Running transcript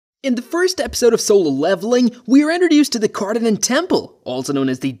In the first episode of Solo Leveling, we are introduced to the Cartenon Temple, also known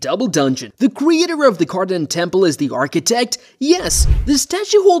as the Double Dungeon. The creator of the Cartenon Temple is the architect, yes, the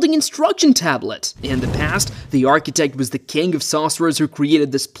statue holding instruction tablet. In the past, the architect was the king of sorcerers who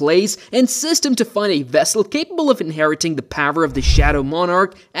created this place and system to find a vessel capable of inheriting the power of the Shadow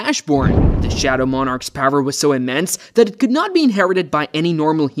Monarch, Ashborn. The Shadow Monarch's power was so immense that it could not be inherited by any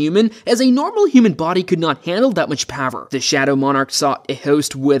normal human, as a normal human body could not handle that much power. The Shadow Monarch sought a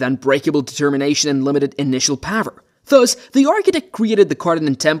host with unbreakable determination and limited initial power. Thus, the architect created the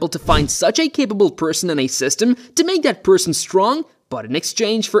Cartenon Temple to find such a capable person in a system to make that person strong, but in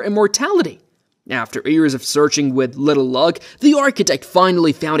exchange for immortality. After years of searching with little luck, the architect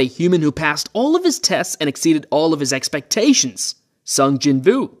finally found a human who passed all of his tests and exceeded all of his expectations,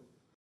 Jinwoo.